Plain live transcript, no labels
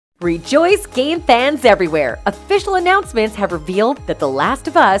Rejoice, game fans everywhere! Official announcements have revealed that The Last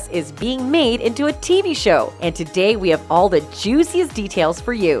of Us is being made into a TV show, and today we have all the juiciest details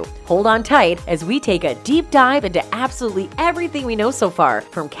for you. Hold on tight as we take a deep dive into absolutely everything we know so far,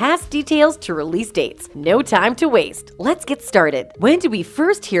 from cast details to release dates. No time to waste. Let's get started. When did we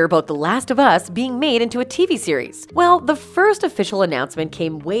first hear about The Last of Us being made into a TV series? Well, the first official announcement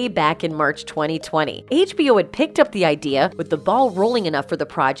came way back in March 2020. HBO had picked up the idea, with the ball rolling enough for the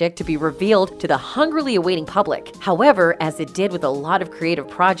project to be revealed to the hungrily awaiting public. However, as it did with a lot of creative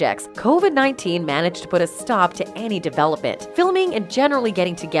projects, COVID-19 managed to put a stop to any development. Filming and generally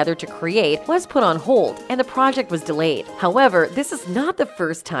getting together to create was put on hold, and the project was delayed. However, this is not the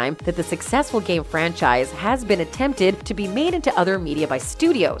first time that the successful game franchise has been attempted to be made into other media by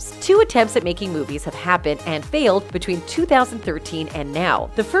studios. 2 attempts at making movies have happened and failed between 2013 and now.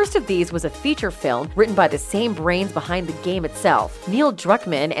 The first of these was a feature film written by the same brains behind the game itself, Neil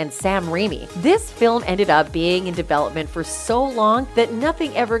Druckmann and Sam Raimi. This film ended up being in development for so long that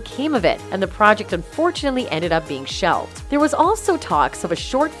nothing ever came of it, and the project unfortunately ended up being shelved. There was also talks of a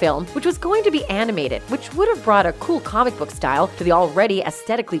short film which was going to be animated, which would have brought a cool comic book style to the already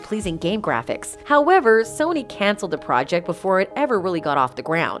aesthetically pleasing game graphics. However, Sony canceled the project before it ever really got off the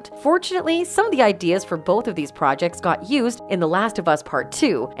ground. Fortunately, some of the ideas for both of these projects got used in The Last of Us Part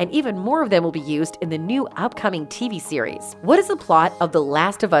 2, and even more of them will be used in the new upcoming TV series. What is the plot of The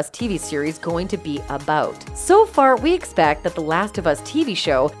Last of Us TV series going to be about? So far, we expect that The Last of Us TV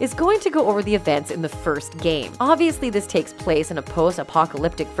show is going to go over the events in the first game. Obviously, this takes place in a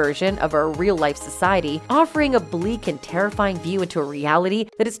post-apocalyptic version of our real-life society, offering a bleak and terrifying view into a reality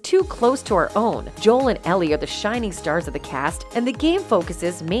that is too close to our own. Joel and Ellie are the shining stars of the cast, and the game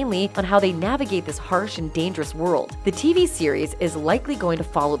focuses mainly on how they navigate this harsh and dangerous world. The TV series is likely going to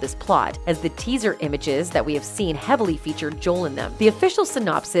follow this plot, as the teaser images that we have seen heavily feature Joel in them. The official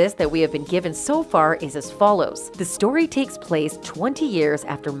synopsis that we have been given so far is as follows. The story takes place 20 years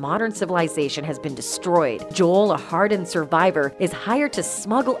after modern civilization has been destroyed. Joel, a hardened survivor, is hired to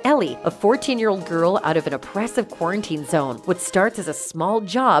smuggle Ellie, a 14-year-old girl, out of an oppressive quarantine zone. What starts as a small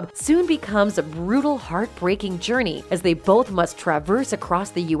job soon becomes a brutal, heartbreaking journey as they both must traverse across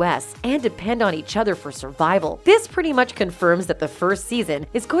the US and depend on each other for survival. This pretty much confirms that the first season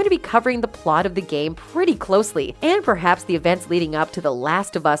is going to be covering the plot of the game pretty closely, and perhaps the events leading up to The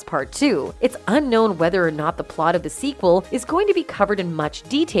Last of Us Part 2. It's unknown whether or not the plot of the sequel is going to be covered in much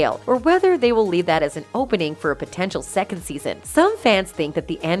detail, or whether they will leave that as an opening for a potential second season. Some fans think that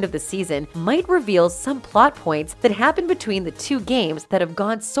the end of the season might reveal some plot points that happen between the 2 games that have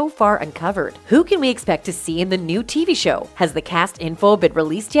gone so far uncovered. Who can we expect to see in the new TV show? Has the cast info been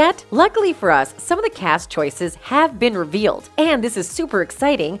released yet? Luckily for us, some of the cast choices have been revealed, and this is super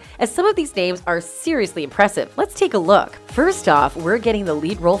exciting as some of these names are seriously impressive. Let's take a look. First off, we're getting the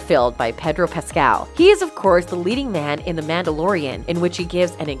lead role filled by Pedro Pascal. He is, of course, the leading man in The Mandalorian, in which he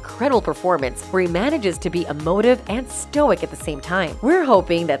gives an incredible performance where he manages to be emotive and stoic at the same time. We're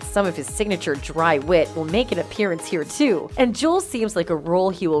hoping that some of his signature dry wit will make an appearance here too, and Joel seems like a role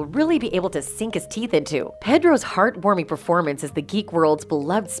he will really be able to sink his teeth into. Pedro's heartwarming performance as the geek world's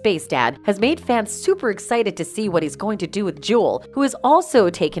beloved space dad has made fans super excited to see what he's going to do with Joel, who has also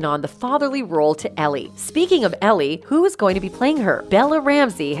taken on the fatherly role to Ellie. Speaking of Ellie, who is going to be playing her? Bella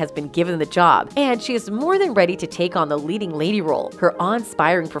Ramsey has been given the job, and she is more than ready to take on the leading lady role. Her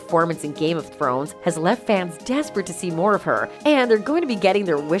awe-inspiring performance in Game of Thrones has left fans desperate to see more of her, and they're going to be getting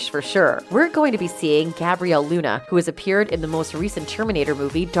their wish for sure. We're going to be seeing Gabriel Luna, who has appeared in the most recent Terminator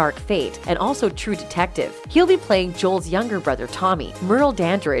movie Dark Fate, and also True Detective. He'll be playing Joel's younger brother Tommy. Merle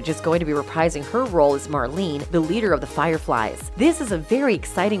Dandridge is going to be reprising her role as Marlene, the leader of the Fireflies. This is a very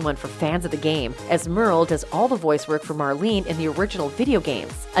exciting one for fans of the game, as Merle does all the voice work for Marlene in the original video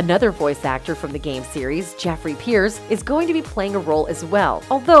games. Another voice actor from the game series, Jeffrey Pierce, is going to be playing a role as well,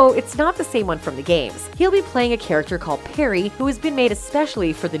 although it's not the same one from the games. He'll be playing a character called Perry, who has been made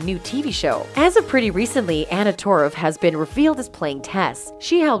especially for the new TV show. As of pretty recently, Anna Torv has been revealed as playing Tess.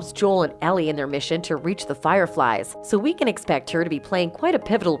 She helps Joel and Ellie in their mission to reach the Fireflies, so we can expect her to be playing quite a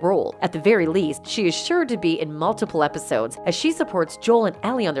pivotal role. At the very least, she is sure to be in multiple episodes as she supports Joel and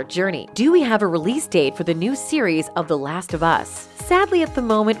Ellie on their journey. Do we have a release date for the new series of The Last of Us? Sadly, at the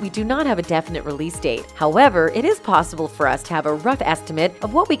moment, we do not have a definite release date. However, it is possible for us to have a rough estimate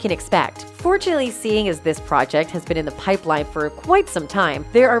of what we can expect. Fortunately, seeing as this project has been in the pipeline for quite some time,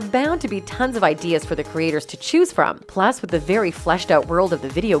 there are bound to be tons of ideas for the creators to choose from. Plus, with the very fleshed out world of the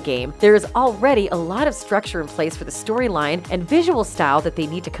video game, there is already a lot of structure in place for the storyline and visual style that they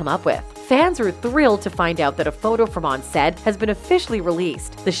need to come up with. Fans were thrilled to find out that a photo from on set has been officially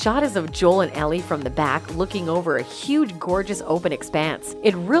released. The shot is of Joel and Ellie from the back looking over a huge, gorgeous open expanse.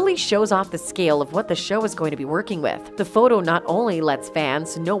 It really shows off the scale of what the show is going to be working with. The photo not only lets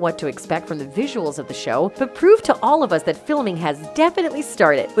fans know what to expect from the visuals of the show, but prove to all of us that filming has definitely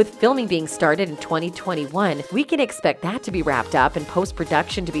started. With filming being started in 2021, we can expect that to be wrapped up and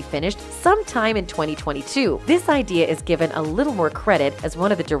post-production to be finished sometime in 2022. This idea is given a little more credit as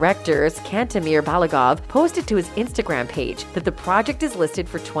one of the directors, Kantemir Balagov, posted to his Instagram page that the project is listed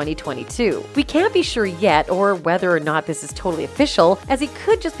for 2022. We can't be sure yet or whether or not this is totally official, as he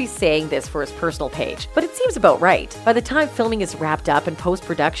could just be saying this for his personal page, but it seems about right. By the time filming is wrapped up and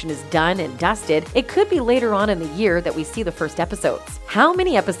post-production is done and dusted, it could be later on in the year that we see the first episodes. How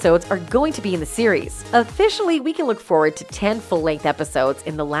many episodes are going to be in the series? Officially, we can look forward to 10 full-length episodes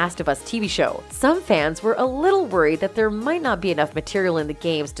in the Last of Us TV show. Some fans were a little worried that there might not be enough material in the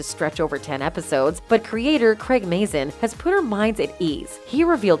games to stretch over 10 episodes, but creator Craig Mazin has put our minds at ease. He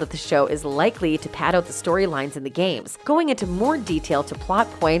revealed that the show is likely to pad out the storylines in the games, going into more detail to plot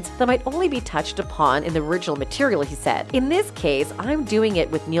points that might only be touched upon in the original material, he said. In this case, I'm doing it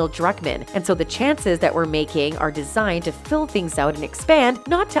with Neil Druckmann, and so the chances that we're making are designed to fill things out and expand,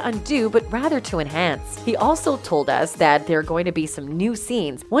 not to undo, but rather to enhance. He also told us that there are going to be some new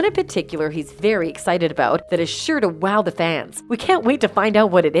scenes, one in particular he's very excited about that is sure to wow the fans. We can't wait to find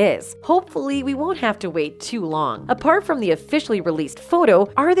out what it is. Hopefully, we won't have to wait too long. Apart from the officially released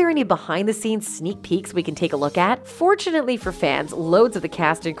photo, are there any behind-the-scenes sneak peeks we can take a look at? Fortunately for fans, loads of the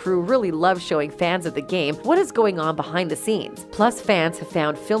cast and crew really love showing fans of the game what is going on behind the scenes. Plus, fans have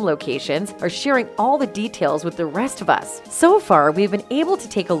found film locations, are sharing all the details with the rest of us. So far, we've been able to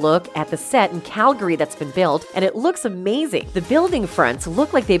take a look at the set in Calgary that's been built, and it looks amazing. The building fronts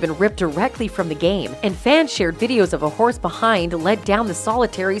look like they've been ripped directly from the game, and fans shared videos of a horse behind led down the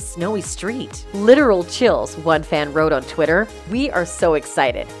solitary snowy street. Literal chills, one fan wrote on Twitter. We are so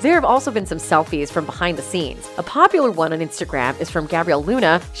excited. There have also been some selfies from behind the scenes. A popular one on Instagram is from Gabriel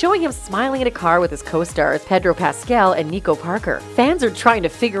Luna, showing him smiling in a car with his co-stars Pedro Pascal and Nico Parker. Fans are trying to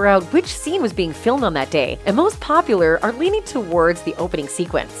figure out which scene was being filmed on that day, and most popular are leaning towards the opening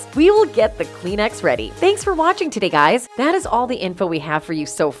sequence. We will get the Kleenex ready. Thanks for watching today, guys. That is all the info we have for you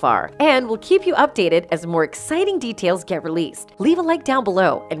so far, and we'll keep you updated as more exciting details get released. Leave a like down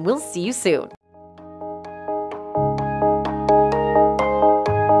below, and we'll see you soon.